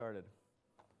started.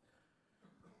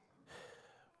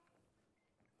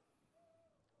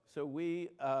 So we,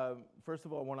 first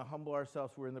of all, want to humble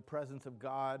ourselves. We're in the presence of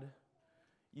God.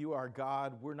 You are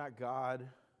God. We're not God.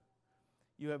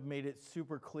 You have made it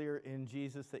super clear in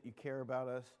Jesus that you care about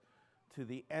us to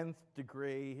the nth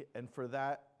degree, and for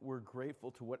that, we're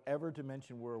grateful to whatever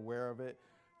dimension we're aware of it.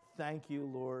 Thank you,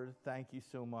 Lord. Thank you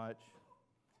so much.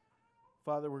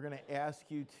 Father, we're going to ask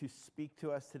you to speak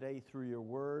to us today through your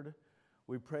word.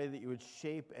 We pray that you would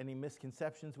shape any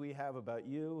misconceptions we have about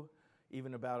you,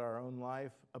 even about our own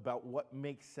life, about what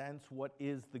makes sense, what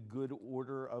is the good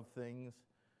order of things.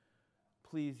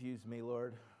 Please use me,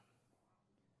 Lord.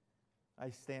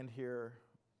 I stand here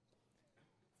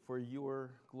for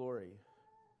your glory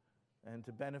and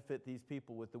to benefit these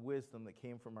people with the wisdom that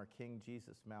came from our King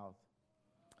Jesus' mouth.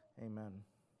 Amen.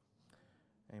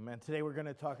 Amen. Today we're going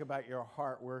to talk about your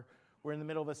heart. We're in the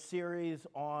middle of a series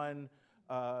on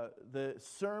the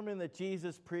sermon that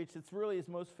Jesus preached. It's really his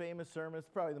most famous sermon. It's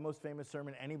probably the most famous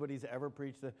sermon anybody's ever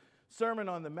preached. The Sermon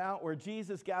on the Mount, where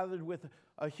Jesus gathered with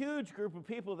a huge group of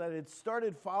people that had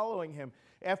started following him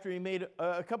after he made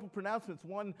a couple pronouncements.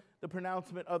 One, the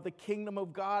pronouncement of the kingdom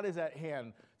of God is at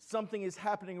hand. Something is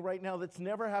happening right now that's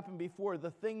never happened before.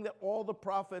 The thing that all the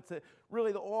prophets,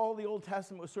 all the Old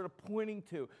Testament was sort of pointing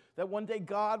to, that one day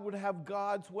God would have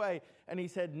God's way. And he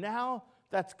said, now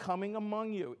that's coming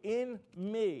among you, in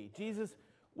me. Jesus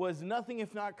was nothing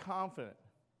if not confident.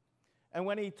 And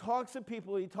when he talks to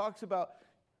people, he talks about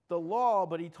the law,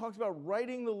 but he talks about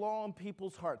writing the law in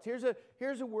people's hearts. Here's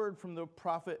a word from the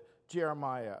prophet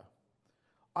Jeremiah.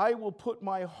 I will put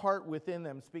my heart within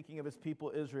them, speaking of his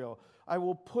people Israel. I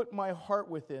will put my heart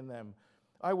within them.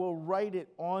 I will write it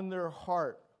on their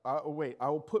heart. I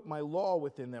will put my law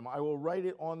within them. I will write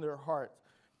it on their hearts.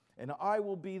 And I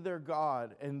will be their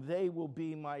God, and they will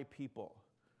be my people.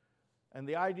 And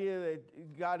the idea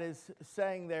that God is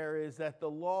saying there is that the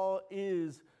law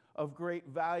is of great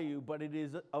value, but it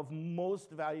is of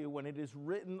most value when it is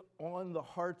written on the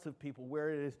hearts of people, where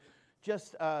it is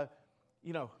just,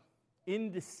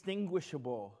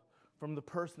 indistinguishable from the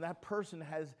person. That person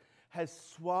has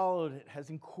swallowed it, has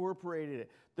incorporated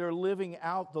it. They're living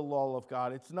out the law of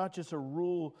God. It's not just a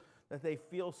rule that they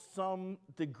feel some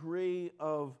degree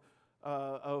of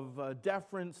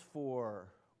deference for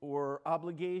or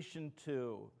obligation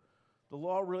to. The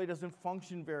law really doesn't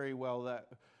function very well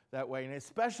that way, and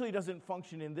especially doesn't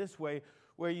function in this way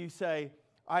where you say,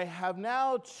 I have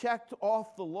now checked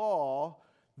off the law,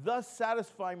 thus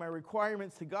satisfying my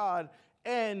requirements to God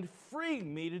and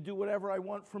freeing me to do whatever I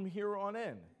want from here on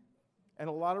in. And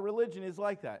a lot of religion is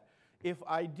like that. If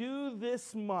I do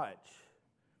this much,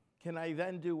 can I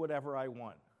then do whatever I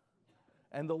want?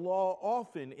 And the law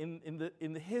often,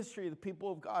 in the history of the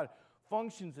people of God,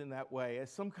 functions in that way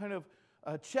as some kind of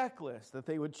a checklist that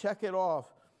they would check it off.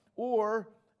 Or,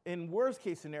 in worst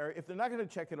case scenario, if they're not going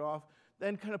to check it off,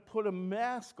 then kind of put a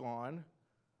mask on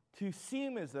to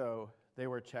seem as though they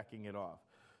were checking it off.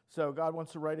 So God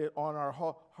wants to write it on our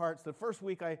hearts. The first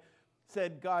week I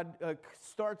said God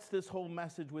starts this whole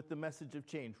message with the message of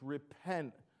change.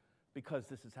 Repent because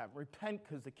this has happened. Repent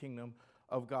because the kingdom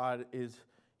of God is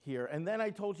here. And then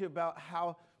I told you about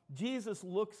how Jesus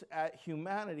looks at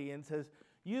humanity and says,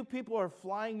 you people are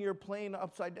flying your plane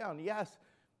upside down. Yes,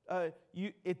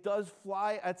 it does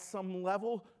fly at some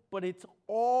level, but it's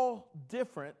all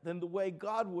different than the way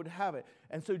God would have it.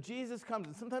 And so Jesus comes,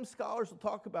 and sometimes scholars will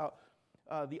talk about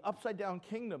the upside-down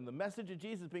kingdom, the message of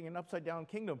Jesus being an upside-down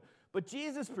kingdom. But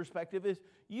Jesus' perspective is,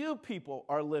 you people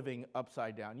are living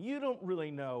upside down. You don't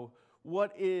really know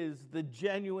what is the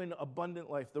genuine, abundant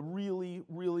life, the really,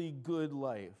 really good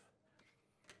life.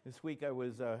 This week I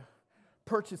was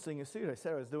purchasing a suit. I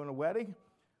said I was doing a wedding.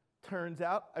 Turns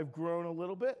out I've grown a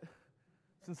little bit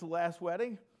since the last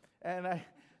wedding, and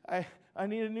I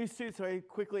need a new suit, so I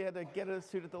quickly had to get a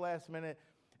suit at the last minute.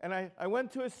 And I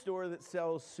went to a store that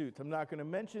sells suits. I'm not going to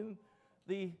mention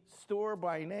the store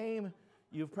by name.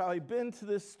 You've probably been to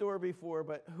this store before,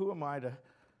 but who am I to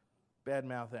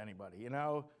badmouth anybody, you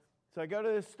know? So I go to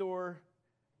this store,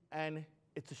 and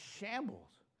it's a shambles.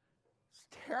 It's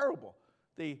terrible.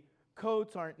 The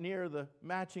coats aren't near the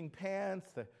matching pants.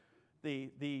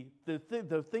 The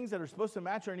things that are supposed to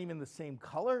match aren't even the same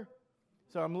color.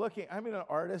 So I'm an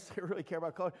artist, I really care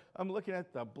about color. I'm looking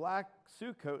at the black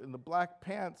suit coat and the black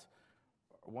pants.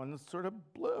 One's sort of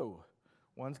blue,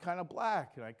 one's kind of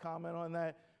black. And I comment on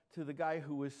that to the guy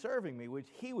who was serving me, which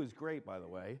he was great, by the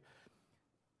way.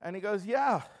 And he goes,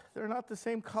 yeah, they're not the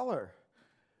same color,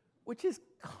 which is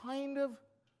kind of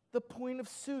the point of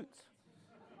suits,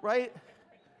 right?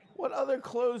 What other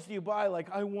clothes do you buy?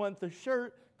 Like, I want the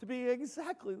shirt to be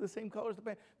exactly the same color as the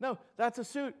pants. No, that's a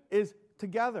suit is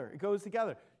together. It goes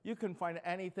together. You couldn't find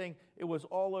anything. It was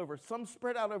all over. Some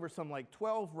spread out over some like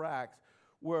 12 racks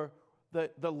were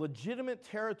the legitimate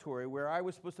territory where I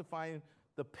was supposed to find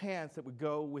the pants that would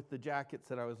go with the jackets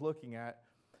that I was looking at.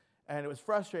 And it was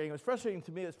frustrating. It was frustrating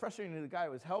to me. It was frustrating to the guy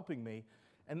who was helping me.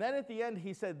 And then at the end,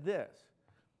 he said this.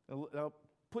 Now,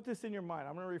 put this in your mind.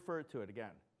 I'm going to refer to it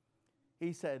again.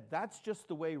 He said, that's just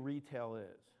the way retail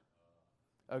is.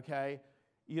 Okay?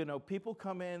 You know, people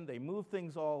come in, they move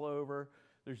things all over.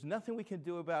 There's nothing we can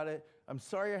do about it. I'm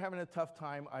sorry you're having a tough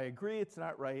time. I agree it's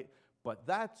not right, but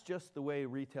that's just the way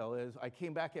retail is. I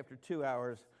came back after 2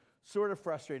 hours, sort of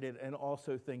frustrated, and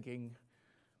also thinking,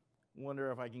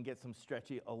 wonder if I can get some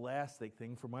stretchy elastic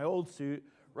thing for my old suit,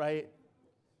 right?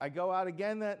 I go out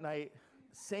again that night,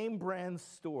 same brand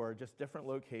store, just different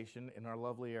location in our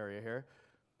lovely area here.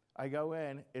 I go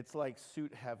in, it's like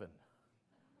suit heaven.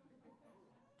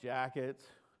 Jackets,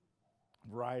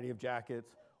 variety of jackets,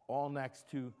 all next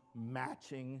to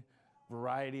matching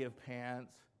variety of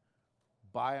pants.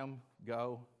 Buy them,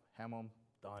 go, hem them,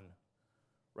 done.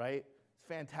 Right? It's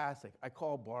fantastic. I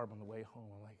call Barb on the way home.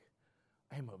 I'm like,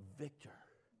 I am a victor.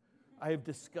 I have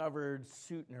discovered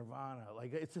suit nirvana.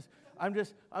 Like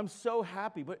I'm so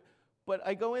happy. But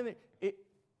I go in there,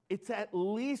 it's at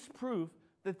least proof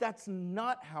that that's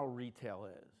not how retail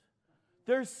is.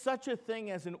 There's such a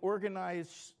thing as an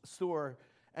organized store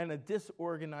and a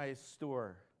disorganized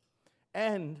store.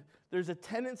 And there's a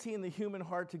tendency in the human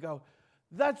heart to go,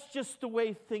 that's just the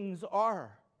way things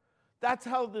are. That's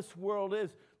how this world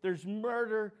is. There's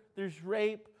murder, there's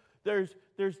rape, there's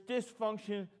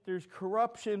dysfunction, there's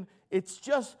corruption. It's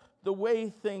just the way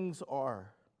things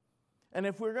are. And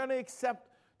if we're going to accept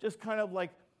just kind of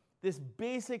like this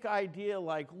basic idea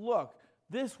like, look,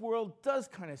 this world does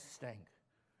kind of stink.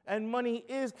 And money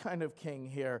is kind of king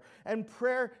here. And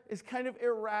prayer is kind of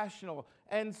irrational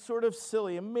and sort of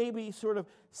silly and maybe sort of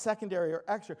secondary or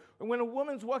extra. And when a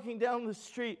woman's walking down the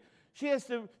street, she has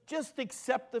to just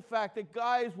accept the fact that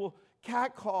guys will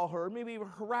catcall her, or maybe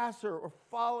harass her or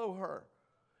follow her.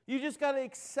 You just got to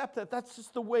accept that. That's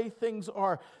just the way things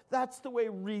are. That's the way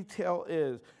retail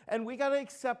is. And we got to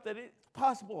accept that it's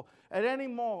possible at any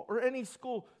mall or any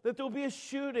school that there'll be a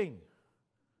shooting.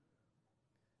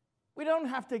 We don't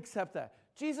have to accept that.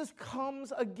 Jesus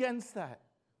comes against that.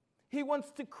 He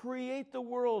wants to create the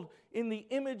world in the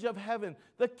image of heaven.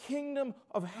 The kingdom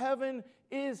of heaven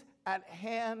is at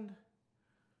hand.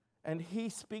 And he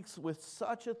speaks with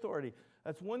such authority.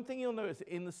 That's one thing you'll notice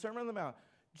in the Sermon on the Mount.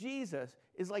 Jesus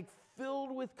is like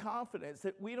filled with confidence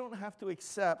that we don't have to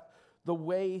accept the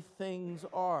way things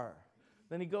are.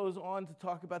 Then he goes on to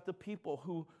talk about the people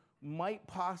who might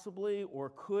possibly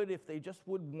or could, if they just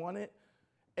would want it,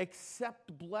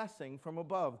 accept blessing from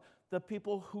above. The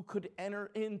people who could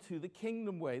enter into the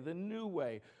kingdom way, the new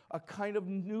way, a kind of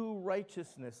new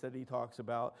righteousness that he talks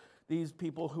about. These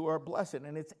people who are blessed.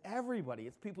 And it's everybody.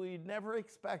 It's people you'd never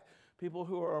expect. People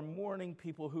who are mourning,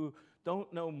 people who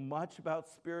don't know much about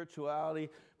spirituality,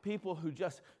 people who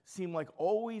just seem like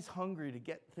always hungry to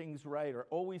get things right or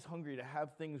always hungry to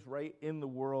have things right in the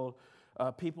world,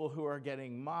 people who are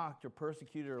getting mocked or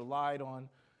persecuted or lied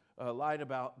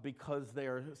about because they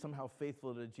are somehow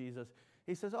faithful to Jesus.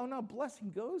 He says, oh no,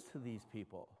 blessing goes to these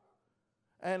people.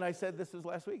 And I said this is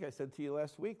last week. I said to you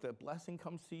last week that blessing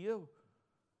comes to you.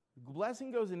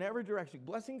 Blessing goes in every direction.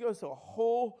 Blessing goes to a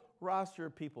whole roster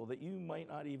of people that you might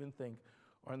not even think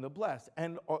are in the blessed.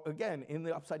 And again, in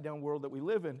the upside down world that we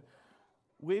live in,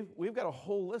 we've got a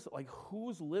whole list of like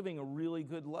who's living a really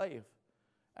good life.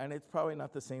 And it's probably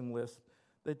not the same list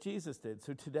that Jesus did.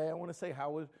 So today I want to say,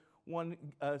 how would one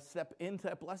step into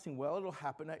that blessing? Well, it'll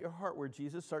happen at your heart, where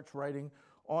Jesus starts writing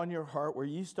on your heart, where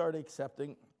you start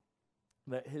accepting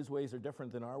that his ways are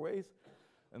different than our ways,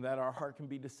 and that our heart can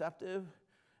be deceptive,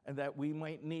 and that we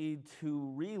might need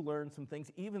to relearn some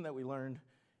things, even that we learned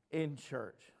in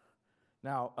church.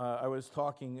 Now, I was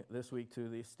talking this week to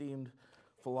the esteemed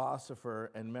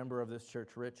philosopher and member of this church,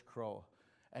 Rich Kroll,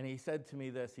 and he said to me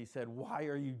this. He said, why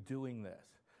are you doing this?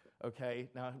 Okay,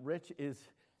 now Rich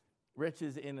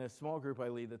is in a small group I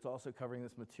lead that's also covering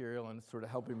this material and sort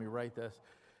of helping me write this.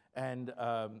 And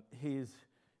he's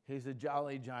a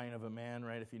jolly giant of a man,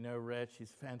 right? If you know Rich,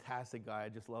 he's a fantastic guy. I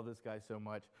just love this guy so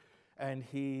much. And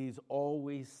he's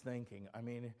always thinking. I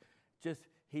mean, just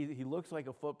he looks like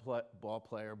a football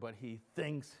player, but he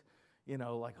thinks,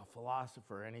 like a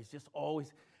philosopher. And he's just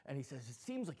always, and he says, it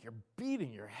seems like you're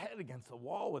beating your head against the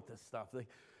wall with this stuff.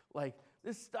 Like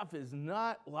this stuff is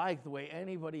not like the way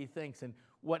anybody thinks. And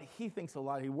what he thinks a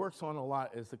lot, he works on a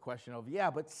lot, is the question of,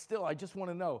 but still, I just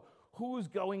want to know, who's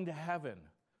going to heaven?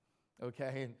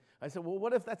 Okay, and I said, well,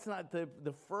 what if that's not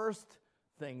the first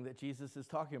thing that Jesus is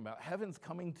talking about? Heaven's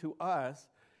coming to us,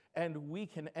 and we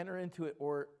can enter into it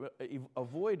or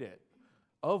avoid it.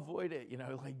 Avoid it,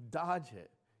 like dodge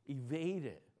it, evade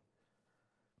it.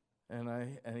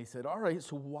 And he said, all right,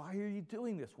 so why are you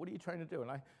doing this? What are you trying to do?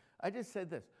 And I just said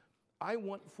this. I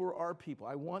want for our people,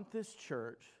 I want this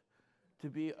church to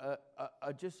be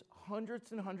just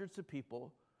hundreds and hundreds of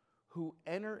people who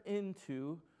enter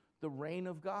into the reign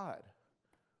of God,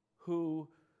 who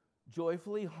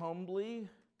joyfully, humbly,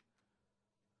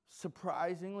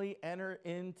 surprisingly enter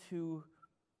into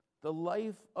the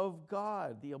life of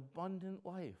God, the abundant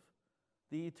life,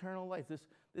 the eternal life,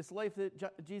 this life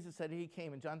that Jesus said he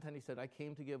came. In John 10, he said, I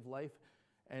came to give life,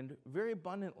 and very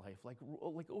abundant life, like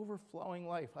overflowing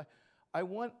life. I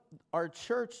want our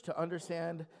church to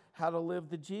understand how to live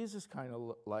the Jesus kind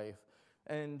of life.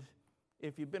 And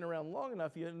if you've been around long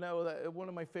enough, you know that one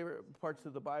of my favorite parts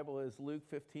of the Bible is Luke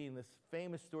 15, this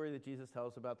famous story that Jesus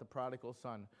tells about the prodigal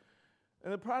son.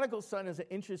 And the prodigal son is an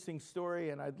interesting story,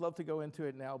 and I'd love to go into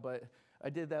it now, but I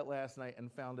did that last night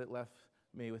and found it left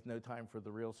me with no time for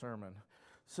the real sermon.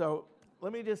 So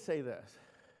let me just say this.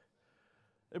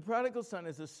 The prodigal son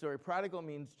is a story. Prodigal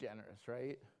means generous,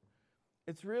 right?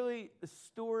 It's really a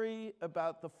story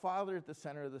about the father at the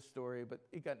center of the story, but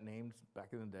it got named back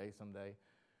in the day someday.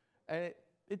 And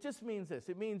it just means this.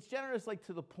 It means generous, like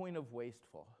to the point of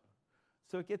wasteful.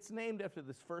 So it gets named after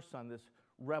this first son, this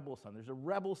rebel son. There's a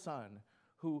rebel son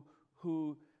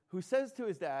who says to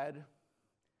his dad,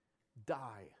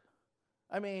 die.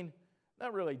 I mean,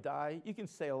 not really die. You can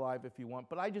stay alive if you want,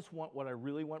 but I just want what I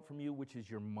really want from you, which is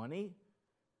your money,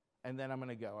 and then I'm going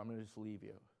to go. I'm going to just leave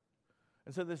you.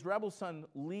 And so this rebel son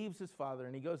leaves his father,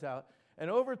 and he goes out, and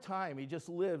over time, he just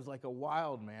lives like a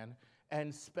wild man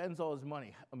and spends all his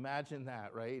money. Imagine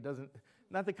that, right? He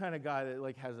not the kind of guy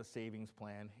that has a savings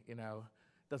plan,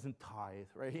 doesn't tithe,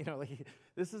 right?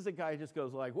 This is a guy who just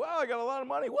goes well, I got a lot of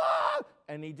money, whoa!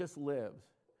 And he just lives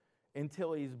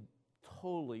until he's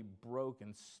totally broke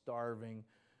and starving,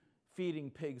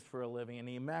 feeding pigs for a living, and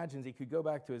he imagines he could go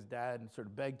back to his dad and sort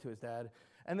of beg to his dad.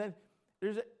 And then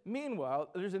meanwhile,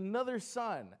 there's another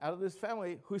son out of this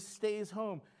family who stays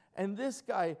home, and this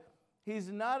guy, he's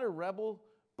not a rebel,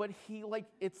 but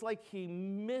it's like he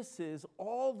misses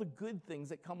all the good things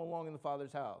that come along in the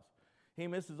father's house. He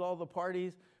misses all the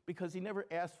parties because he never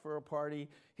asked for a party.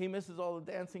 He misses all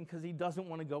the dancing because he doesn't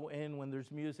want to go in when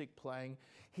there's music playing.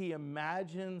 He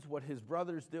imagines what his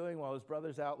brother's doing while his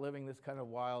brother's out living this kind of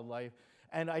wild life.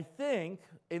 And I think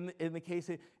in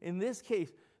this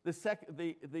case,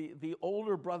 the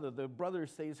older brother, the brother who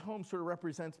stays home, sort of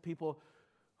represents people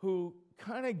who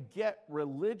kind of get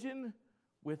religion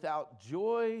without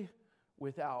joy,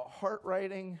 without heart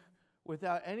writing,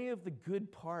 without any of the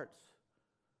good parts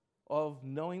of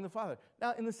knowing the Father.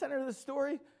 Now, in the center of the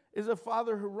story is a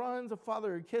father who runs, a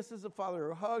father who kisses, a father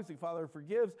who hugs, a father who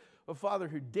forgives, a father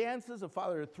who dances, a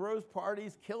father who throws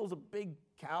parties, kills a big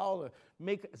cow to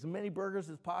make as many burgers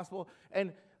as possible.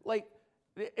 And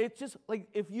it's just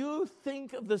if you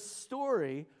think of the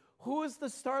story, who is the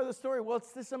star of the story? Well,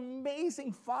 it's this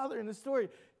amazing father in the story.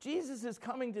 Jesus is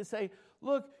coming to say,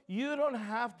 look, you don't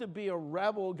have to be a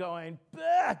rebel going,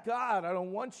 bah, God, I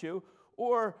don't want you,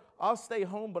 or I'll stay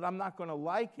home, but I'm not going to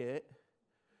like it.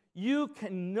 You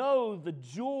can know the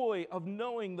joy of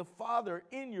knowing the Father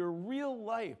in your real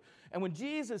life. And when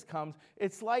Jesus comes,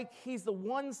 it's like he's the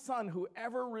one son who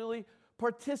ever really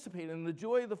participated in the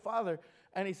joy of the Father.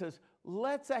 And he says,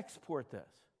 let's export this.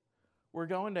 We're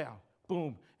going down.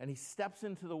 Boom. And he steps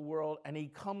into the world and he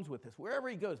comes with this. Wherever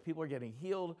he goes, people are getting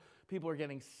healed. People are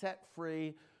getting set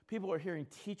free. People are hearing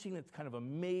teaching that's kind of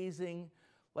amazing.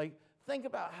 Think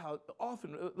about how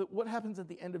often, what happens at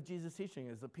the end of Jesus' teaching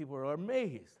is that people are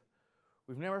amazed.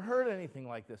 We've never heard anything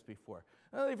like this before.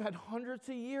 Now, they've had hundreds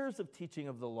of years of teaching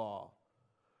of the law,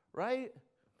 right?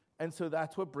 And so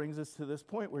that's what brings us to this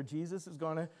point where Jesus is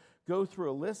going to go through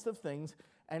a list of things,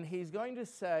 and he's going to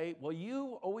say, well,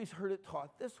 you always heard it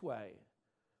taught this way,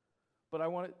 but I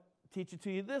want to teach it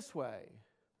to you this way.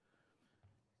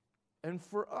 And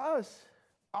for us,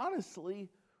 honestly,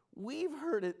 we've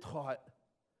heard it taught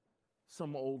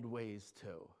some old ways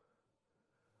too.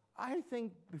 I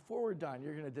think before we're done,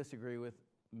 you're going to disagree with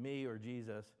me or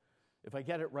Jesus. If I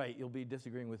get it right, you'll be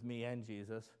disagreeing with me and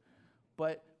Jesus.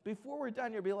 But before we're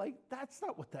done, you'll be like, that's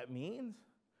not what that means.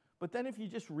 But then if you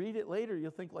just read it later,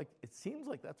 you'll think it seems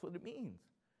like that's what it means.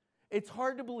 It's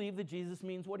hard to believe that Jesus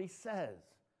means what he says.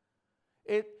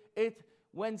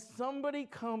 When somebody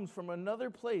comes from another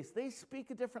place, they speak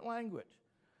a different language.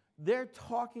 They're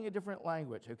talking a different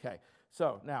language. Okay,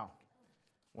 so now,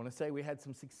 want to say we had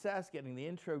some success getting the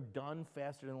intro done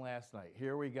faster than last night.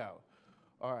 Here we go.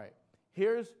 All right.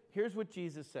 Here's what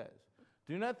Jesus says.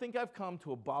 Do not think I've come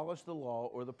to abolish the law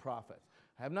or the prophets.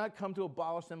 I have not come to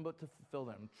abolish them, but to fulfill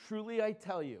them. Truly I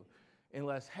tell you,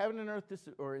 until heaven and earth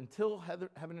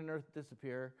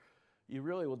disappear, you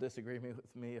really will disagree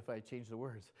with me if I change the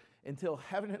words. Until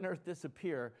heaven and earth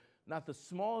disappear, not the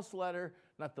smallest letter,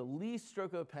 not the least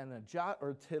stroke of a pen, a jot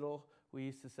or tittle, we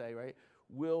used to say, right,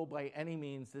 will by any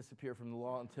means disappear from the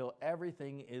law until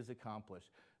everything is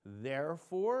accomplished.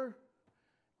 Therefore,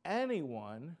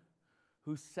 anyone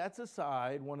who sets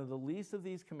aside one of the least of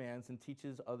these commands and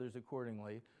teaches others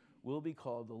accordingly will be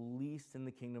called the least in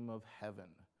the kingdom of heaven.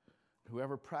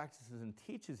 Whoever practices and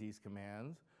teaches these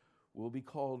commands will be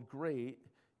called great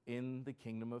in the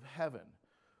kingdom of heaven.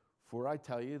 For I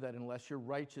tell you that unless your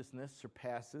righteousness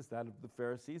surpasses that of the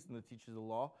Pharisees and the teachers of the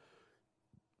law,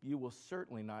 you will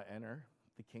certainly not enter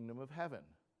the kingdom of heaven.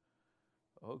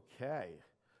 Okay,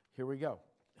 here we go.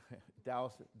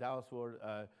 Dallas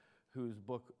Willard, whose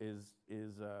book is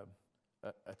a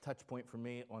touch point for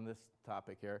me on this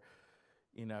topic here,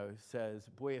 says,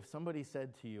 boy, if somebody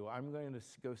said to you, I'm going to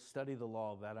go study the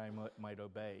law that I might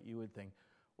obey, you would think,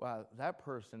 wow, that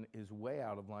person is way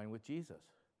out of line with Jesus,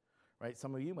 right?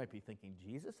 Some of you might be thinking,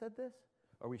 Jesus said this?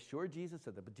 Are we sure Jesus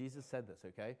said that? But Jesus said this,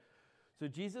 okay? So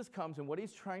Jesus comes, and what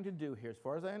he's trying to do here, as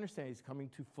far as I understand, he's coming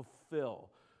to fulfill,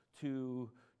 to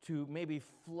maybe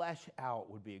flesh out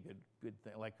would be a good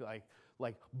thing,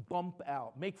 like bump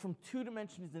out, make from 2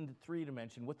 dimensions into 3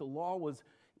 dimensions, what the law was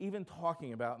even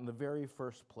talking about in the very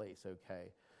first place,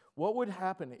 okay? What would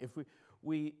happen if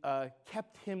we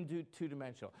kept him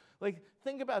two-dimensional? Like,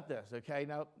 think about this, okay?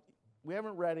 Now, we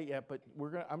haven't read it yet, but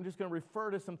I'm just going to refer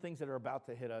to some things that are about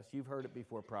to hit us. You've heard it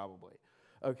before probably,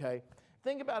 okay?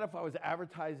 Think about if I was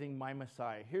advertising my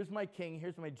Messiah. Here's my king,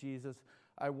 here's my Jesus.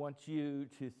 I want you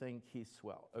to think he's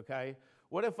swell, okay?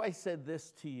 What if I said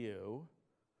this to you?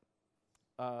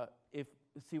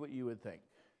 See what you would think.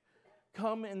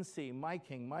 Come and see my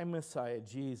king, my Messiah,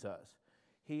 Jesus.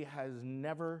 He has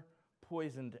never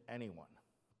poisoned anyone.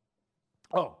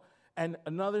 Oh, and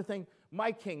another thing,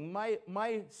 my king,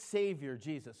 my Savior,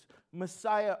 Jesus,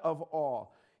 Messiah of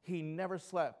all, he never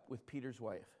slept with Peter's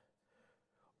wife.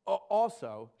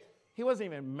 Also, he wasn't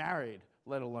even married,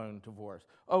 let alone divorced.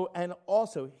 Oh, and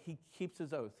also, he keeps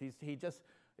his oath.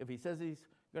 If he says he's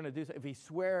going to do something, if he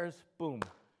swears, boom,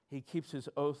 he keeps his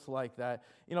oath like that.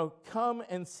 Come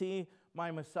and see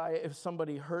my Messiah. If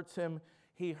somebody hurts him,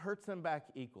 he hurts them back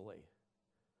equally,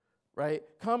 right?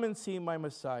 Come and see my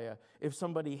Messiah. If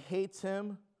somebody hates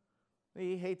him,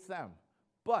 he hates them.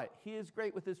 But he is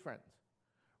great with his friends,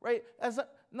 right? That's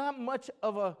not much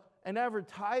of an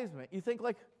advertisement. You think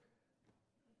like,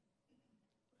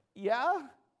 yeah,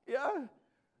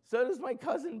 so does my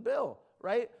cousin Bill,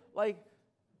 right? Like,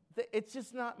 it's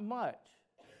just not much.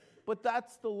 But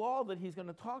that's the law that he's going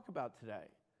to talk about today.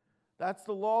 That's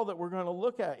the law that we're going to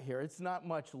look at here. It's not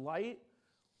much light.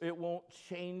 It won't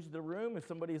change the room. If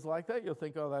somebody's like that, you'll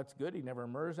think, oh, that's good. He never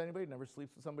murders anybody, never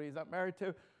sleeps with somebody he's not married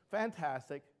to.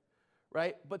 Fantastic,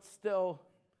 right? But still,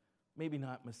 maybe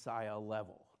not Messiah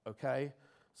level, okay?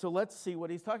 So let's see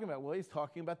what he's talking about. Well, he's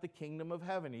talking about the kingdom of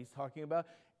heaven. He's talking about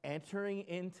entering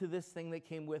into this thing that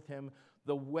came with him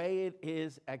the way it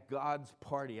is at God's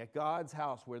party, at God's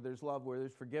house, where there's love, where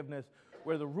there's forgiveness,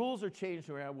 where the rules are changed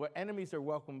around, where enemies are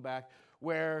welcomed back,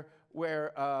 where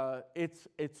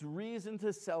it's reason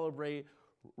to celebrate.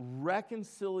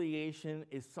 Reconciliation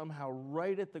is somehow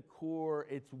right at the core.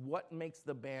 It's what makes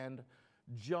the band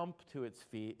jump to its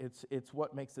feet. It's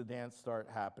what makes the dance start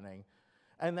happening.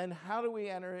 And then how do we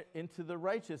enter into the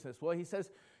righteousness? Well, he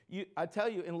says, I tell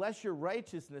you, unless your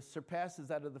righteousness surpasses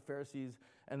that of the Pharisees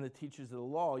and the teachers of the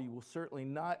law, you will certainly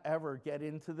not ever get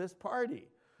into this party.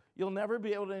 You'll never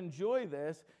be able to enjoy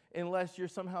this unless you're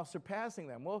somehow surpassing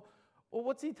them. Well,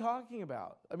 what's he talking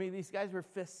about? I mean, these guys were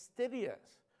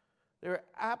fastidious. They were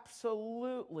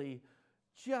absolutely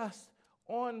just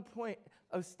on point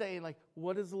of staying like,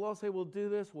 what does the law say? We'll do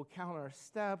this. We'll count our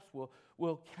steps.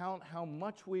 We'll count how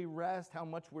much we rest, how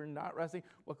much we're not resting.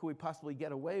 What could we possibly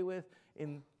get away with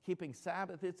in keeping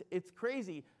Sabbath? It's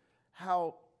crazy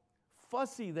how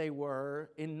fussy they were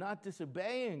in not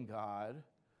disobeying God.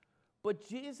 But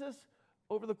Jesus,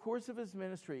 over the course of his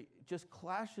ministry, just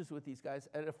clashes with these guys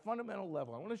at a fundamental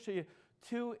level. I want to show you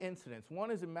 2 incidents.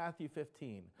 One is in Matthew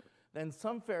 15. Then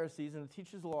some Pharisees and the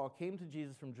teachers of the law came to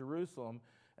Jesus from Jerusalem,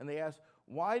 and they asked,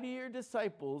 why do your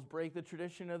disciples break the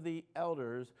tradition of the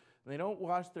elders and they don't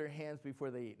wash their hands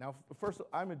before they eat? Now, first,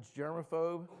 I'm a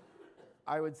germaphobe.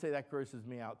 I would say that grosses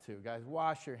me out too. Guys,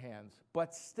 wash your hands.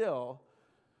 But still,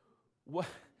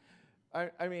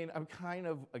 I mean, I'm kind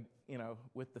of,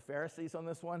 with the Pharisees on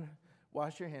this one.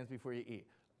 Wash your hands before you eat.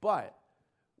 But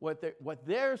what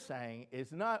they're saying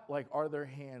is not like, are their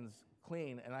hands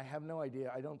clean? And I have no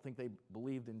idea. I don't think they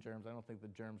believed in germs. I don't think the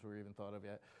germs were even thought of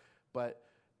yet. But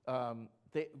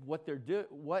what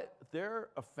they're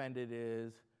offended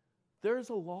is there's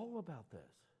a law about this.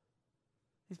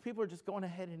 These people are just going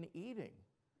ahead and eating.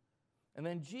 And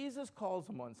then Jesus calls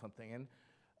them on something. And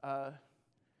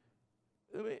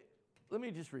let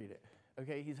me just read it.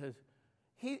 Okay, he says,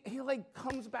 he like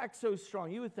comes back so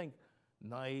strong. You would think,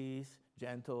 nice,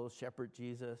 gentle, shepherd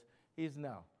Jesus. He's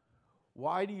no.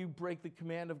 Why do you break the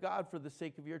command of God for the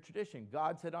sake of your tradition?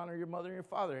 God said, honor your mother and your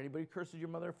father. Anybody who curses your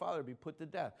mother or father be put to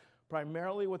death.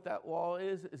 Primarily what that law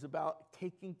is about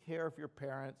taking care of your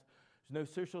parents. There's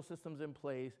no social systems in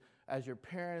place. As your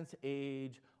parents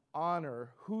age, honor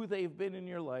who they've been in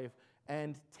your life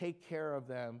and take care of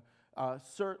them.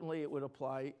 Certainly it would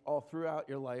apply all throughout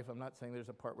your life. I'm not saying there's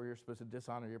a part where you're supposed to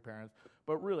dishonor your parents,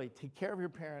 but really take care of your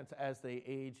parents as they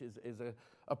age is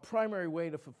a primary way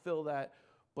to fulfill that.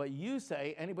 But you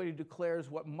say anybody who declares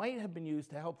what might have been used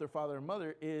to help their father and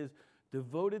mother is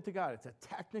devoted to God. It's a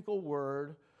technical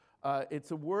word.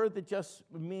 It's a word that just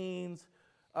means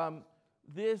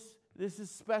this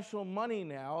is special money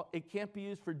now. It can't be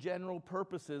used for general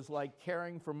purposes like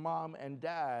caring for mom and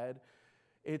dad.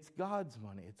 It's God's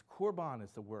money. It's korban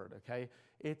is the word, okay?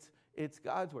 It's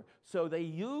God's word. So they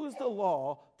use the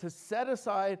law to set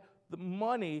aside the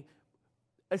money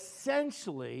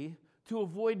essentially to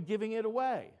avoid giving it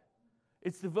away.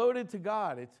 It's devoted to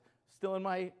God. It's still in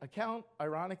my account,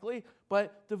 ironically,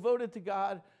 but devoted to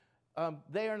God.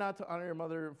 They are not to honor your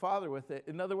mother and father with it.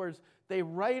 In other words, they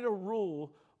write a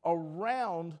rule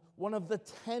around one of the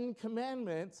 10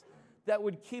 commandments that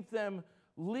would keep them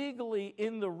legally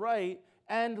in the right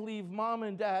and leave mom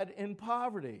and dad in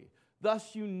poverty.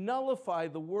 Thus, you nullify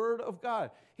the word of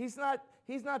God. He's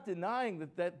not denying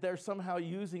that they're somehow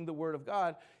using the word of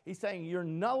God. He's saying you're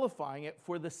nullifying it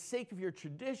for the sake of your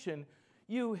tradition,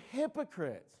 you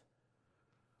hypocrites.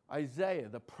 Isaiah,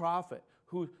 the prophet,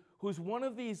 who's one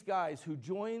of these guys who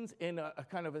joins in a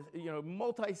kind of a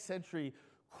multi-century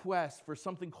quest for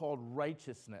something called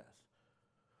righteousness.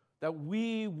 That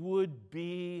we would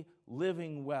be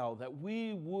living well, that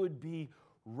we would be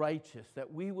righteous,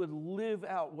 that we would live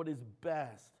out what is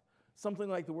best. Something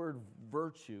like the word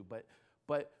virtue,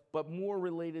 but more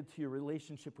related to your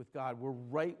relationship with God. We're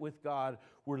right with God.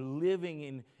 We're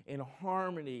living in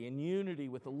harmony and unity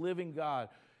with the living God.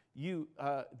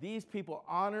 These people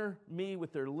honor me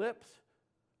with their lips,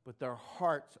 but their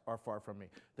hearts are far from me.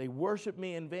 They worship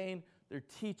me in vain. Their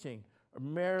teaching are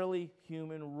merely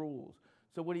human rules.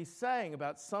 So what he's saying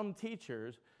about some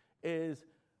teachers is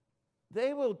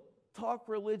they will talk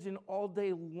religion all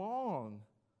day long,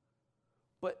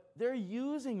 but they're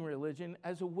using religion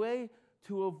as a way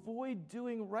to avoid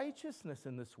doing righteousness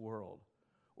in this world,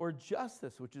 or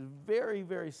justice, which is very,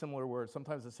 very similar word.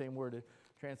 Sometimes the same word is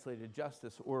translated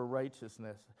justice or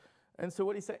righteousness. And so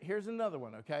what he said, here's another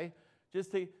one, okay?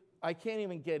 I can't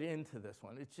even get into this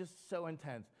one. It's just so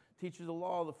intense. Teachers of the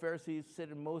law, the Pharisees sit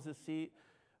in Moses' seat,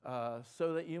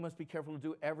 so that you must be careful to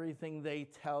do everything they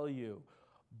tell you.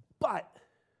 But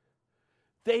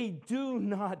they do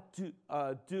not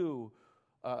do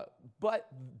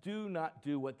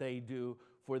what they do,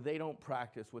 for they don't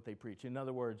practice what they preach. In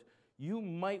other words, you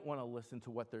might want to listen to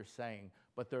what they're saying,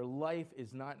 but their life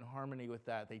is not in harmony with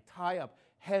that. They tie up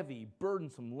heavy,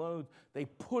 burdensome loads. They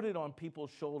put it on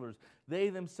people's shoulders. They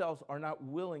themselves are not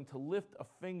willing to lift a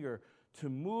finger to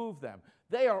move them.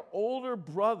 They are older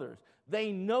brothers.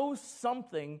 They know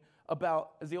something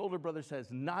about, as the older brother says,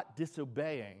 not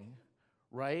disobeying,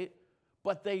 right?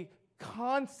 But they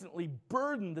constantly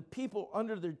burden the people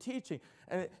under their teaching.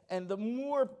 And the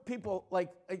more people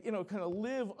kind of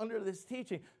live under this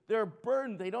teaching, they're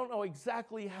burdened. They don't know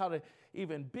exactly how to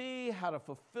even be, how to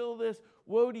fulfill this.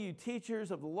 Woe to you,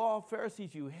 teachers of the law,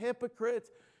 Pharisees, you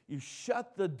hypocrites. You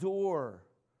shut the door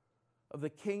of the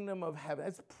kingdom of heaven.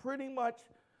 That's pretty much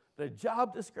the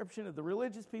job description of the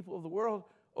religious people of the world.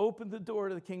 Open the door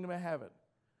to the kingdom of heaven.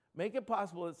 Make it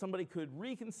possible that somebody could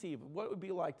reconceive of what it would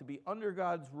be like to be under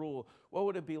God's rule. What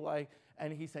would it be like?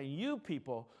 And he's saying, you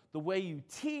people, the way you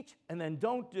teach and then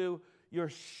don't do, you're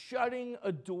shutting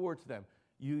a door to them.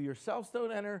 You yourselves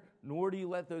don't enter, nor do you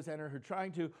let those enter who are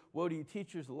trying to. Woe to you,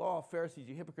 teachers of the law, Pharisees,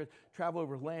 you hypocrites, travel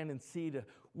over land and sea to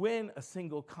win a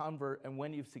single convert. And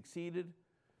when you've succeeded,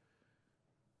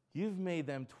 you've made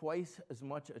them twice as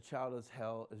much a child of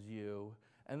hell as you.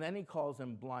 And then he calls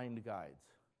them blind guides,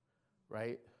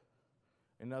 right?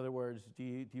 In other words, do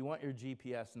you want your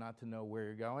GPS not to know where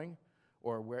you're going?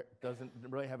 or where doesn't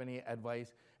really have any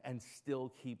advice and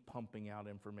still keep pumping out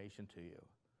information to you.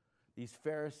 These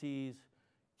Pharisees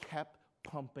kept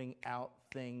pumping out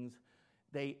things.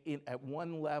 At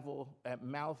one level, at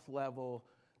mouth level,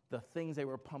 the things they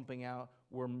were pumping out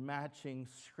were matching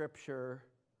Scripture,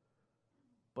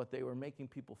 but they were making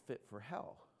people fit for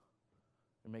hell.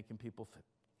 They're making people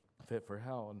fit for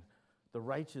hell. And the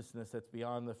righteousness that's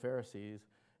beyond the Pharisees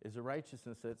is a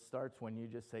righteousness that starts when you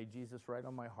just say, Jesus, write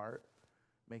on my heart.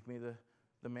 Make me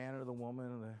the man or the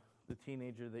woman or the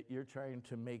teenager that you're trying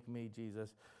to make me,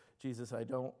 Jesus. Jesus, I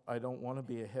don't want to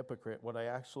be a hypocrite. What I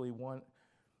actually want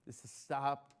is to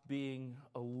stop being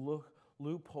a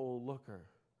loophole looker.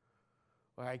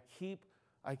 I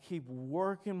keep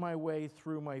working my way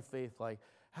through my faith. Like,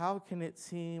 how can it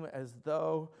seem as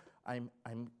though I'm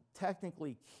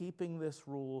technically keeping this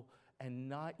rule and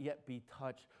not yet be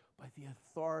touched by the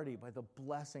authority, by the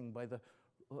blessing, by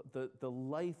the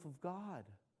life of God?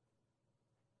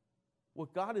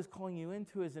 What God is calling you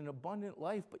into is an abundant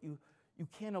life, but you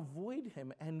can't avoid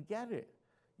him and get it.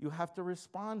 You have to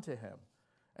respond to him.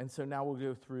 And so now we'll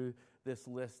go through this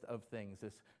list of things,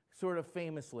 this sort of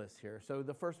famous list here. So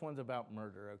the first one's about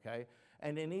murder, okay?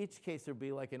 And in each case, there'd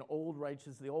be like an old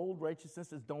righteousness. The old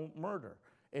righteousness is don't murder.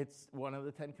 It's one of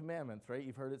the 10 commandments, right?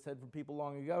 You've heard it said from people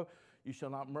long ago, you shall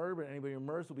not murder, but anybody who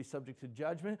murders will be subject to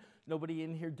judgment. Nobody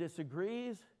in here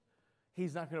disagrees.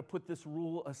 He's not going to put this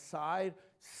rule aside.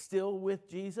 Still with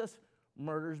Jesus,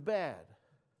 murder's bad.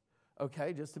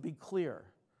 Okay, just to be clear.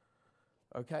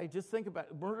 Okay, just think about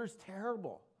it. Murder's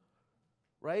terrible,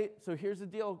 right? So here's the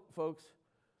deal, folks.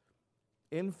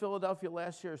 In Philadelphia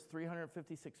last year, is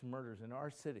 356 murders in our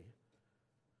city.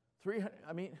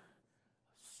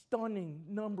 Stunning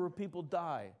number of people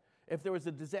die. If there was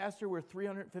a disaster where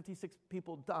 356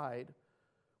 people died,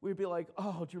 we'd be like,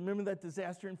 oh, do you remember that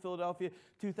disaster in Philadelphia,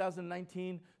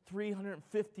 2019?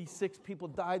 356 people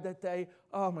died that day.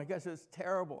 Oh my gosh, it's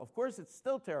terrible. Of course, it's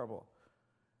still terrible.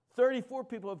 34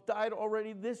 people have died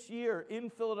already this year in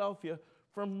Philadelphia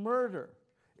from murder.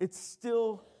 It's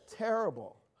still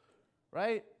terrible,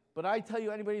 right? But I tell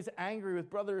you, anybody who's angry with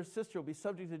brother or sister will be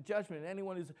subject to judgment. And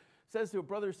anyone who says to a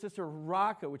brother or sister,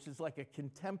 raka, which is like a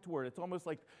contempt word. It's almost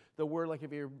like the word, like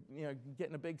if you're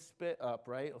getting a big spit up,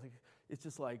 right? Like, it's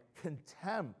just like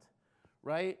contempt,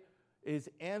 right? Is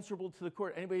answerable to the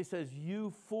court. Anybody who says,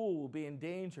 you fool, will be in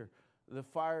danger. The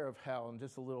fire of hell. And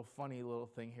just a little funny little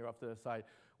thing here off to the side.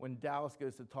 When Dallas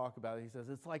goes to talk about it, he says,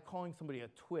 it's like calling somebody a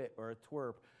twit or a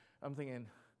twerp. I'm thinking,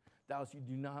 Dallas, you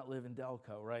do not live in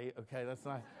Delco, right? Okay, that's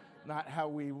not how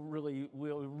we'll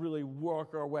really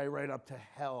work our way right up to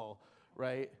hell,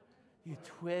 right? You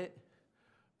twit.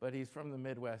 But he's from the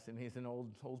Midwest, and he's an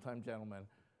old-time gentleman.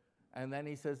 And then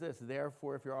he says this,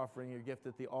 therefore, if you're offering your gift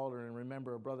at the altar, and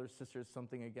remember a brother or sister has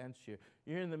something against you,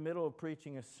 you're in the middle of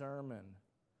preaching a sermon.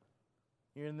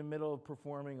 You're in the middle of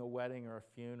performing a wedding or a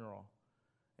funeral.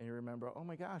 And you remember, oh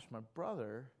my gosh, my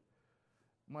brother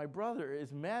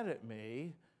is mad at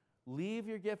me. Leave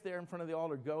your gift there in front of the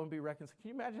altar. Go and be reconciled. Can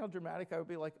you imagine how dramatic I would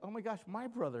be? Like, oh my gosh, my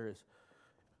brother is.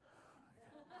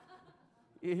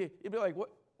 You'd be like,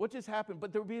 what just happened?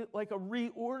 But there would be like a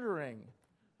reordering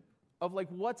of like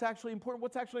what's actually important.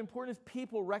 What's actually important is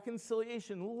people,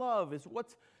 reconciliation, love is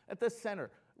what's at the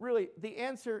center. Really, the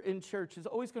answer in church is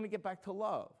always going to get back to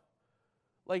love.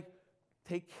 Like,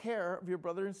 take care of your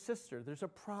brother and sister. There's a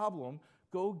problem.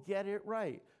 Go get it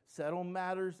right. Settle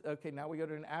matters. Okay, now we go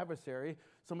to an adversary.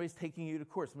 Somebody's taking you to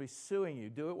court. Somebody's suing you.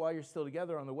 Do it while you're still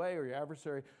together on the way, or your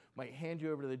adversary might hand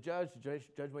you over to the judge. The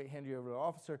judge might hand you over to the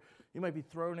officer. You might be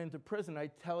thrown into prison. I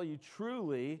tell you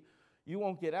truly, you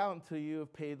won't get out until you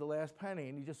have paid the last penny.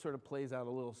 And he just sort of plays out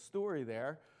a little story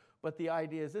there. But the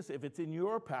idea is this. If it's in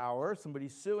your power,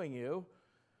 somebody's suing you,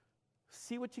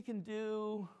 see what you can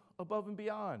do above and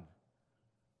beyond.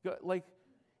 Like,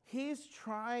 he's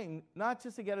trying not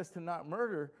just to get us to not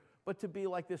murder, but to be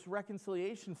like this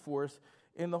reconciliation force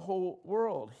in the whole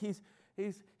world. He's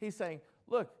saying,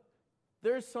 look,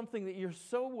 there's something that you're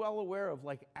so well aware of,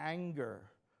 like anger,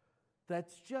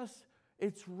 that's just,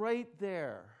 it's right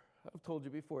there. I've told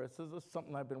you before, this is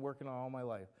something I've been working on all my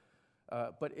life.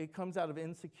 But it comes out of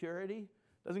insecurity.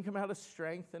 Doesn't come out of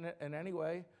strength in any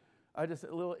way. I just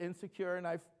a little insecure, and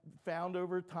I've found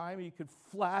over time you could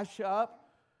flash up,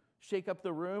 shake up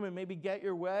the room, and maybe get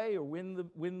your way or win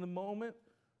the moment,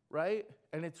 right?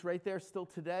 And it's right there still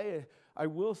today.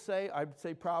 I'd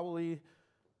say probably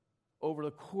over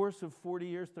the course of 40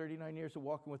 years, 39 years of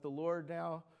walking with the Lord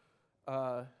now,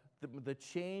 the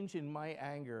change in my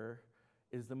anger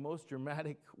is the most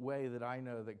dramatic way that I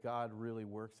know that God really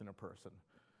works in a person.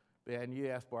 And you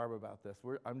asked Barbara about this.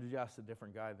 I'm just a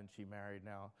different guy than she married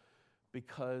now.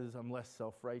 because I'm less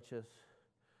self-righteous.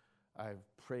 I've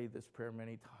prayed this prayer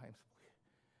many times.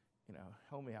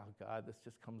 Help me out, God. This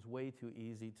just comes way too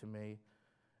easy to me.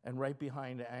 And right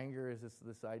behind anger is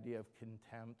this idea of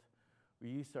contempt, where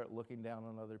you start looking down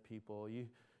on other people. You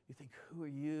think, who are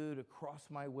you to cross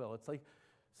my will? It's like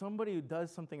somebody who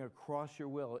does something across your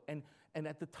will. And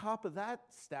at the top of that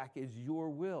stack is your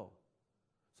will.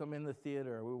 So I'm in the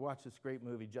theater. We watched this great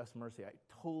movie, Just Mercy. I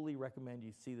totally recommend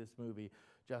you see this movie,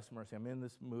 Just Mercy. I'm in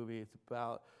this movie. It's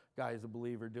about guys, a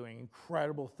believer, doing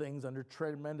incredible things under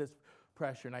tremendous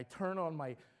pressure. And I turn on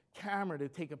my camera to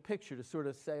take a picture to sort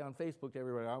of say on Facebook to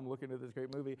everybody, I'm looking at this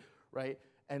great movie, right?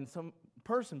 And some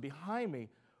person behind me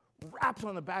raps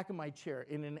on the back of my chair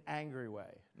in an angry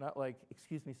way. Not like,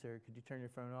 excuse me, sir, could you turn your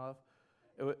phone off?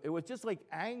 It was just like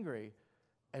angry.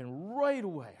 And right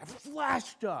away, I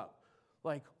flashed up.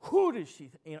 Like, who does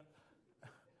she think?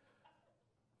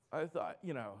 I thought,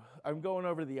 I'm going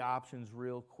over the options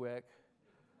real quick.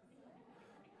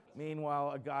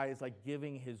 Meanwhile, a guy is like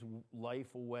giving his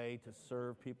life away to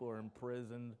serve people who are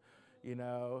imprisoned,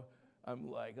 I'm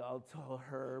like, I'll tell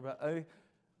her, but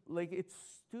it's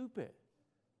stupid.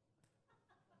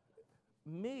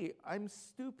 Me, I'm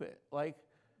stupid.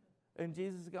 And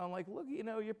Jesus is going like, look,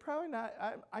 you're probably not,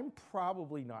 I'm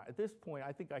probably not. At this point,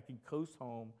 I think I can coast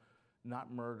home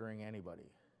not murdering anybody.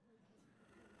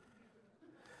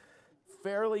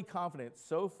 Fairly confident.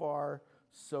 So far,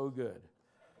 so good.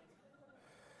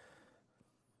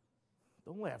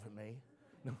 Don't laugh at me.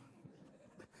 No.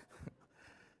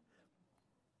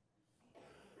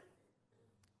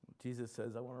 Jesus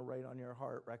says, I want to write on your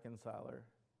heart, reconciler.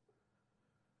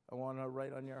 I want to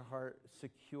write on your heart,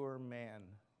 secure man,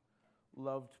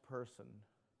 loved person,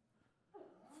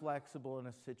 flexible in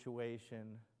a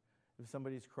situation. If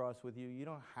somebody's cross with you, you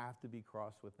don't have to be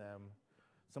cross with them.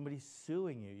 Somebody's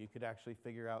suing you, you could actually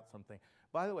figure out something.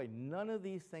 By the way, none of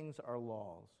these things are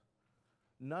laws.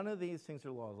 None of these things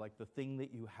are laws, like the thing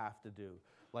that you have to do.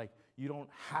 Like, you don't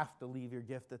have to leave your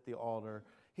gift at the altar.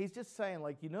 He's just saying,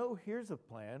 here's a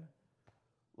plan.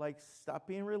 Stop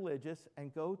being religious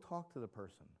and go talk to the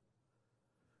person.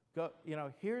 Go,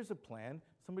 here's a plan.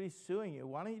 Somebody's suing you.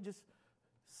 Why don't you just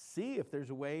see if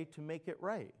there's a way to make it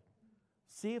right?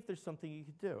 See if there's something you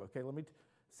could do. Okay, let me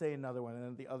say another one, and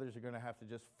then the others are going to have to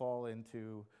just fall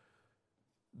into,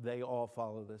 they all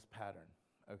follow this pattern,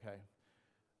 okay?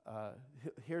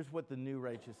 Here's what the new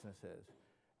righteousness is.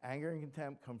 Anger and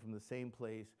contempt come from the same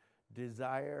place.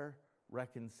 Desire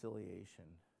reconciliation.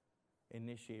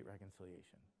 Initiate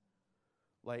reconciliation.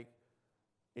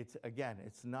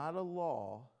 It's not a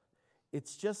law.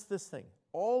 It's just this thing.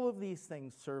 All of these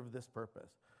things serve this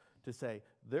purpose. To say,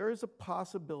 there is a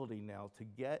possibility now to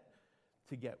get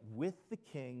with the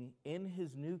king in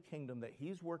his new kingdom that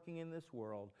he's working in this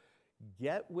world,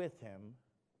 get with him,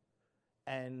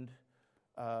 and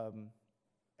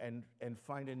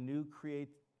find a new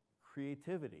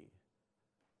creativity,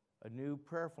 a new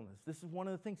prayerfulness. This is one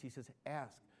of the things he says,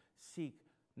 ask, seek,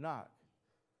 knock.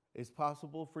 It's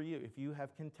possible for you. If you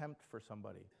have contempt for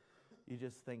somebody, you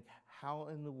just think, how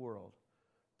in the world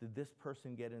did this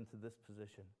person get into this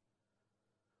position?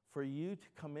 For you to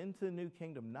come into the new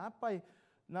kingdom, not by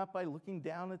looking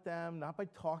down at them, not by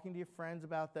talking to your friends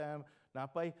about them,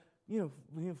 not by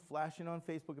flashing on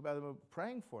Facebook about them, but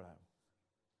praying for them,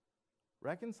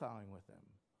 reconciling with them,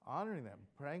 honoring them,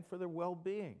 praying for their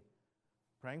well-being,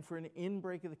 praying for an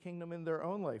inbreak of the kingdom in their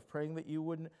own life, praying that you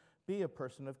wouldn't be a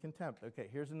person of contempt. Okay,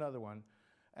 here's another one,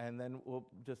 and then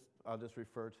I'll just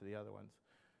refer to the other ones.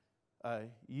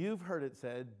 You've heard it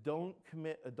said, don't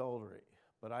commit adultery.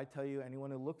 But I tell you, anyone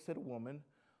who looks at a woman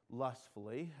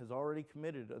lustfully has already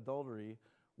committed adultery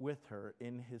with her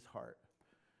in his heart.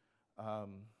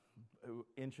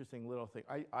 Interesting little thing.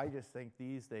 I just think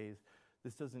these days,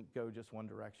 this doesn't go just one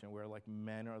direction where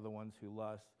men are the ones who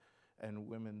lust and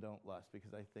women don't lust,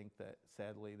 because I think that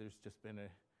sadly there's just been a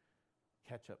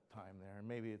catch-up time there. And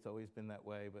maybe it's always been that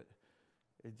way, but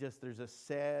there's a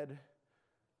sad,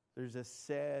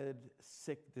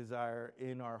 sick desire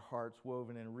in our hearts,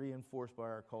 woven and reinforced by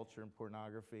our culture and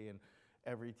pornography and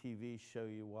every TV show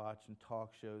you watch and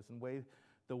talk shows and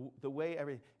the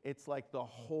way it's like the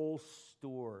whole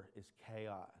store is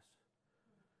chaos.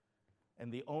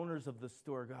 And the owners of the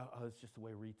store go, oh, it's just the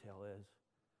way retail is.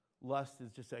 Lust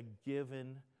is just a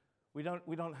given. We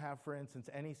don't have, for instance,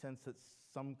 any sense that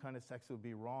some kind of sex would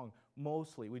be wrong.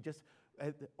 Mostly, we just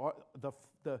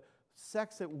the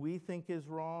sex that we think is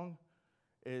wrong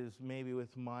is maybe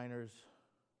with minors,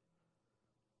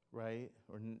 right?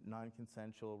 Or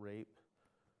non-consensual rape.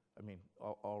 I mean,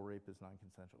 all rape is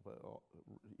non-consensual, but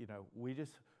we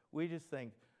just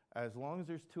think As long as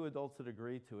there's two adults that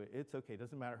agree to it, it's okay. It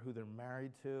doesn't matter who they're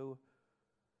married to,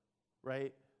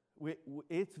 right?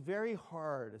 It's very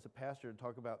hard as a pastor to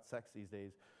talk about sex these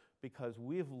days because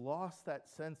we've lost that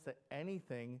sense that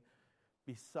anything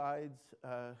besides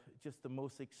just the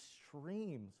most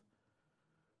extremes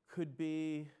could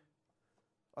be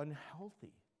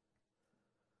unhealthy,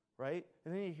 right?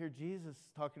 And then you hear Jesus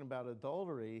talking about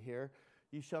adultery here.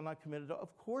 You shall not commit adultery.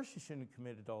 Of course you shouldn't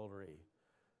commit adultery.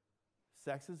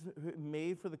 Sex is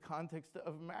made for the context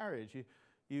of marriage.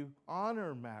 You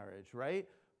honor marriage, right?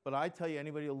 But I tell you,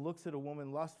 anybody who looks at a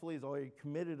woman lustfully has already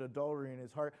committed adultery in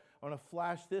his heart. I want to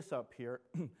flash this up here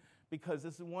because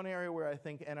this is one area where I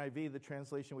think NIV, the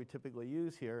translation we typically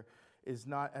use here, is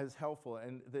not as helpful.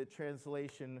 And the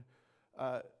translation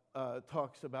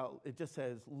talks about, it just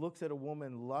says, looks at a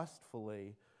woman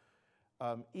lustfully.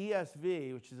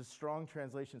 ESV, which is a strong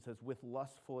translation, says with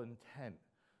lustful intent.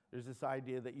 There's this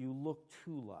idea that you look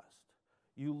to lust.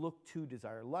 You look to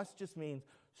desire. Lust just means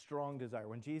strong desire.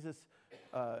 When Jesus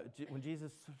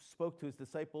spoke to his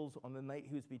disciples on the night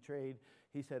he was betrayed,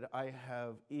 he said, I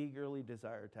have eagerly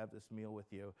desired to have this meal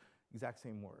with you. Exact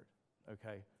same word,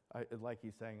 okay? Like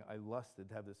he's saying, I lusted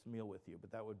to have this meal with you, but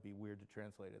that would be weird to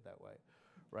translate it that way,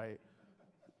 right?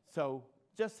 So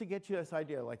just to get you this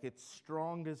idea, like it's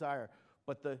strong desire.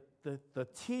 But the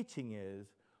teaching is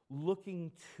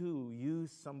looking to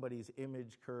use somebody's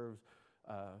image, curves,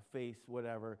 face,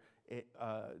 whatever,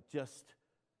 just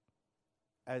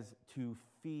as to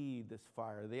feed this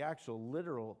fire. The actual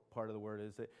literal part of the word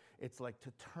is that it's like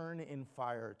to turn in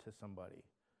fire to somebody,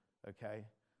 okay?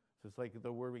 So it's like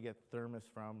the word we get thermos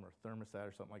from or thermostat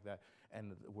or something like that,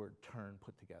 and the word turn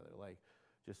put together, like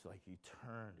just like you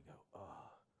turn to go, oh.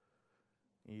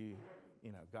 You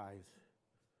know, guys,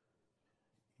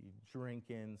 you drink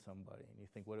in somebody and you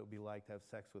think what it would be like to have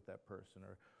sex with that person,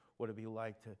 or what it would be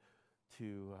like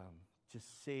to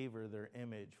just savor their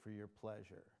image for your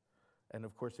pleasure. And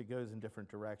of course it goes in different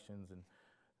directions, and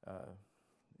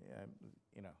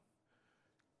you know,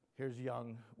 here's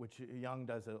Young, which Young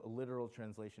does a literal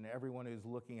translation. Everyone who's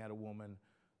looking at a woman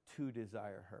to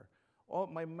desire her.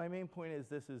 My main point is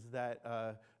this, is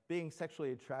that being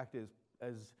sexually attracted is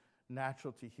as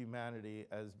natural to humanity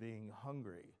as being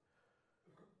hungry.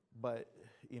 But,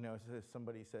 you know, as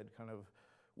somebody said kind of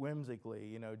whimsically,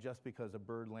 you know, just because a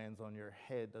bird lands on your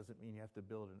head doesn't mean you have to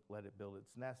let it build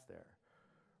its nest there,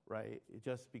 right?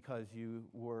 Just because you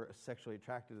were sexually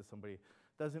attracted to somebody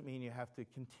doesn't mean you have to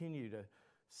continue to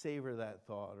savor that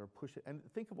thought or push it. And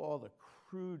think of all the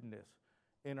crudeness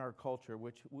in our culture,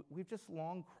 which we've just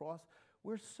long crossed.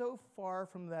 We're so far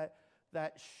from that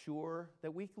shore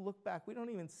that we can look back. We don't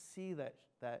even see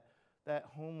that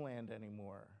homeland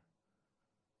anymore.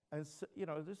 And so, you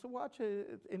know, just watch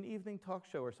an evening talk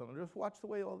show or something. Just watch the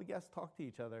way all the guests talk to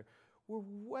each other. We're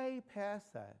way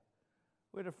past that.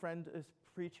 We had a friend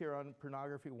preach here on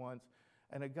pornography once,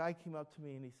 and a guy came up to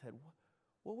me and he said,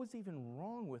 what was even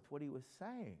wrong with what he was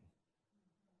saying?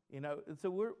 You know, and so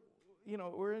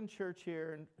we're in church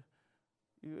here, and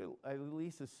you at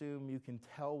least assume you can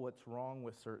tell what's wrong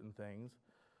with certain things.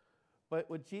 But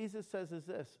what Jesus says is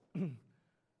this,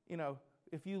 you know,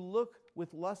 if you look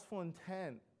with lustful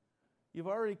intent, you've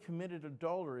already committed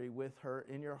adultery with her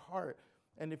in your heart.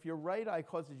 And if your right eye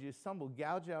causes you to stumble,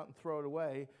 gouge out and throw it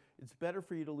away. It's better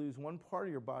for you to lose one part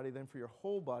of your body than for your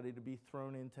whole body to be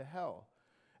thrown into hell.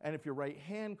 And if your right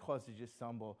hand causes you to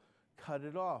stumble, cut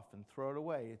it off and throw it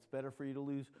away. It's better for you to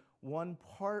lose one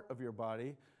part of your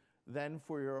body than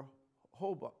for your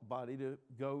whole body to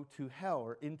go to hell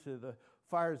or into the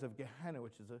fires of Gehenna,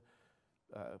 which is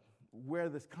where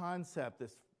this concept,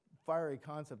 this fiery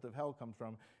concept of hell comes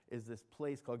from, is this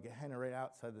place called Gehenna right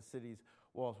outside the city's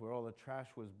walls where all the trash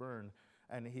was burned.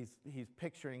 And he's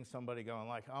picturing somebody going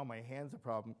like, oh, my hand's a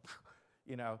problem,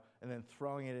 you know, and then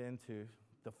throwing it into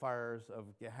the fires of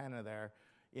Gehenna there,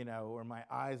 you know, or my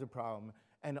eye's a problem.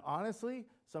 And honestly,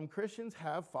 some Christians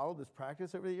have followed this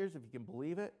practice over the years, if you can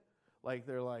believe it. Like,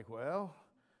 they're like, well,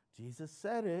 Jesus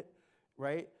said it,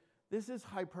 right? This is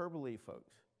hyperbole,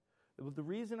 folks. The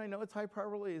reason I know it's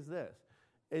hyperbole is this,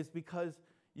 is because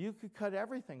you could cut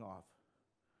everything off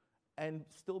and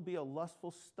still be a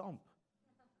lustful stump.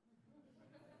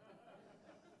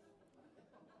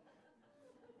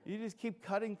 You just keep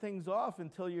cutting things off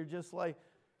until you're just like,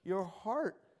 your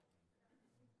heart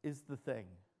is the thing.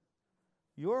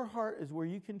 Your heart is where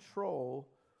you control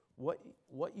what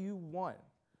you want.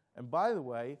 And by the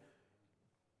way,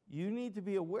 you need to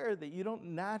be aware that you don't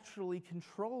naturally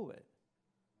control it.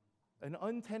 An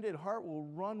untended heart will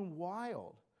run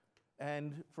wild.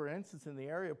 And for instance, in the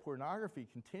area of pornography,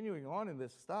 continuing on in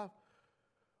this stuff,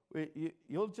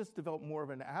 you'll just develop more of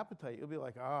an appetite. You'll be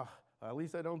like, at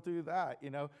least I don't do that,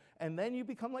 And then you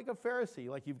become like a Pharisee.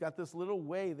 Like you've got this little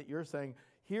way that you're saying,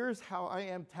 here's how I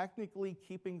am technically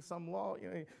keeping some law.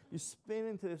 You spin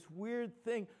into this weird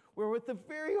thing where with the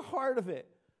very heart of it,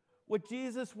 what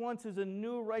Jesus wants is a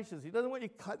new righteousness. He doesn't want you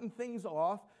cutting things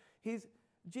off.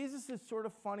 Jesus is sort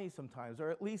of funny sometimes, or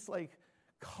at least like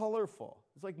colorful.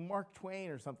 It's like Mark Twain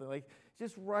or something. Like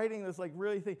just writing this like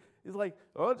really thing. He's like,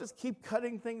 just keep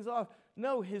cutting things off.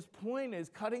 No, his point is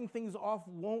cutting things off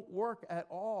won't work at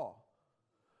all.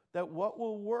 That what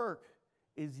will work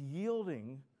is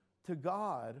yielding to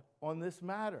God on this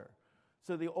matter.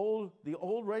 So the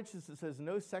old righteousness says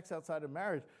no sex outside of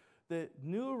marriage. The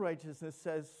new righteousness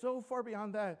says so far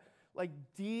beyond that, like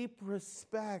deep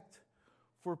respect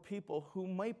for people who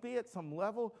might be at some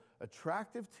level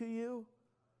attractive to you,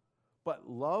 but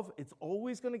love, it's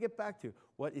always going to get back to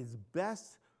what is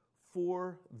best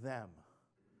for them,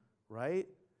 right?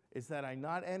 Is that I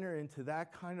not enter into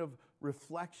that kind of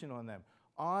reflection on them,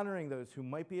 honoring those who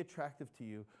might be attractive to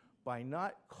you by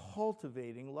not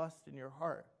cultivating lust in your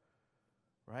heart,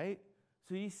 right?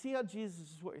 So you see how Jesus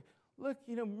is working. Look,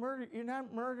 murder, you're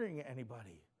not murdering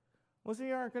anybody. Most of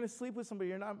you aren't going to sleep with somebody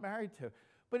you're not married to.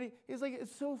 But he's like,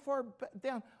 it's so far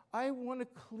down. I want to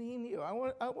clean you. I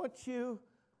want you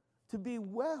to be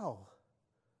well.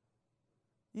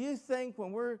 You think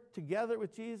when we're together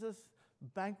with Jesus,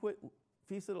 banquet,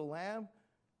 feast of the Lamb,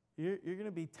 you're going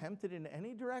to be tempted in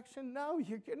any direction? No,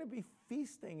 you're going to be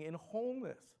feasting in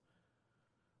wholeness.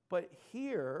 But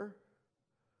here,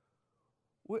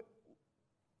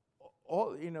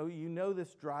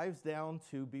 this drives down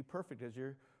to be perfect as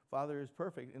your Father is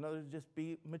perfect. In other words, just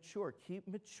be mature. Keep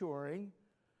maturing.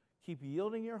 Keep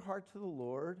yielding your heart to the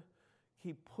Lord.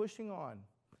 Keep pushing on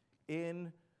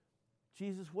in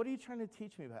Jesus. What are you trying to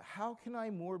teach me about? How can I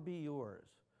more be yours?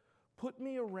 Put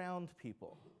me around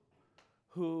people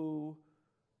who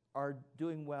are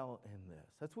doing well in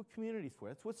this. That's what community's for.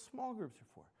 That's what small groups are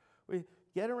for. We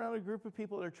get around a group of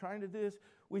people that are trying to do this.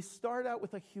 We start out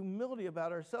with a humility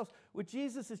about ourselves. What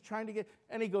Jesus is trying to get,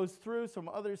 and he goes through some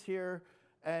others here,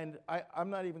 and I'm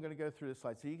not even going to go through the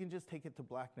slides, so you can just take it to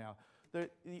black now.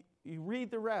 You read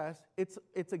the rest, it's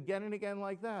again and again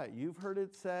like that. You've heard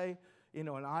it say, an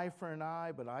eye for an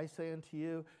eye, but I say unto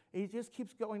you. And he just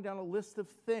keeps going down a list of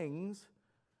things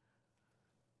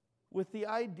with the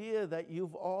idea that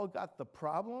you've all got the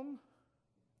problem,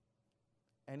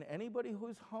 and anybody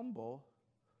who's humble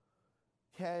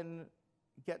can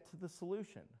get to the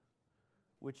solution,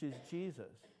 which is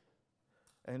Jesus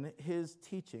and his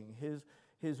teaching,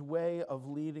 his way of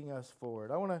leading us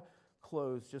forward. I want to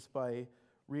close just by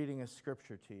reading a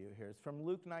scripture to you here. It's from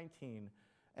Luke 19.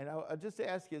 And I'll just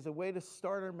ask you, as a way to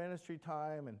start our ministry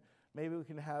time, and maybe we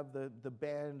can have the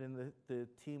band and the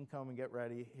team come and get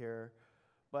ready here.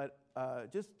 But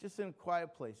just in a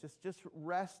quiet place, just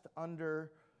rest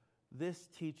under this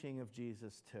teaching of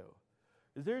Jesus too.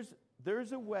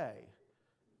 There's a way,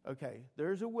 okay,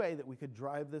 there's a way that we could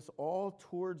drive this all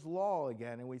towards law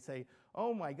again, and we say,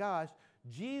 oh my gosh,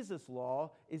 Jesus'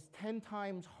 law is 10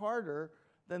 times harder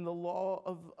than the law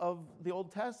of the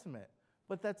Old Testament.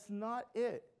 But that's not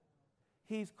it.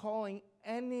 He's calling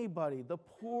anybody, the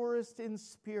poorest in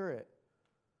spirit,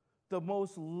 the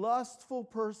most lustful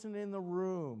person in the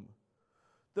room,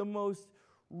 the most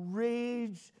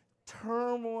rage,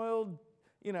 turmoil,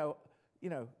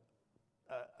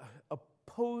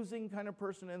 opposing kind of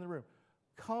person in the room.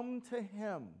 Come to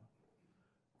him.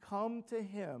 Come to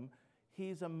him.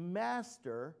 He's a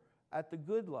master at the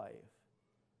good life,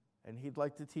 and he'd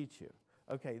like to teach you.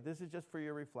 Okay, this is just for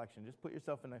your reflection. Just put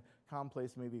yourself in a calm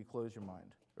place, maybe close your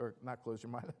mind. Or not close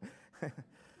your mind,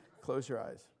 close your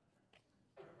eyes.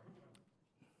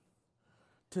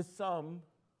 To some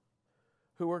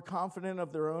who are confident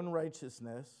of their own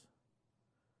righteousness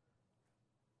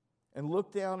and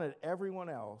look down at everyone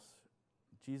else,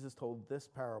 Jesus told this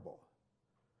parable.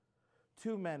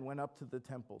 2 men went up to the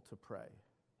temple to pray,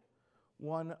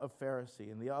 one a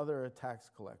Pharisee and the other a tax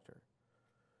collector.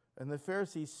 And the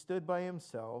Pharisee stood by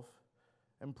himself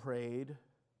and prayed,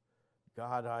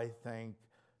 God, I thank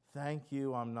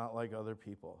you I'm not like other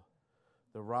people,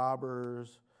 the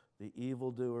robbers, the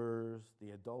evildoers,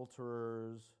 the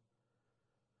adulterers,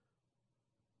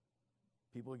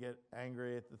 people who get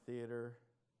angry at the theater,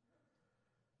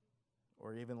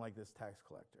 or even like this tax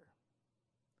collector.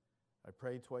 I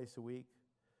pray twice a week.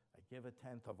 I give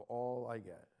 1/10 of all I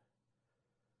get.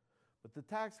 But the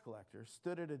tax collector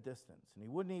stood at a distance, and he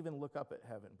wouldn't even look up at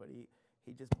heaven, but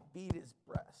he just beat his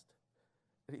breast.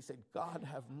 And he said, God,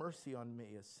 have mercy on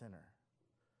me, a sinner.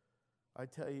 I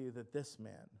tell you that this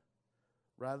man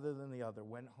rather than the other,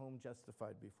 went home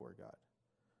justified before God.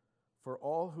 For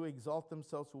all who exalt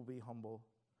themselves will be humble,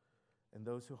 and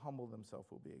those who humble themselves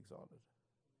will be exalted.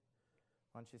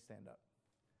 Why don't you stand up?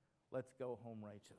 Let's go home righteous.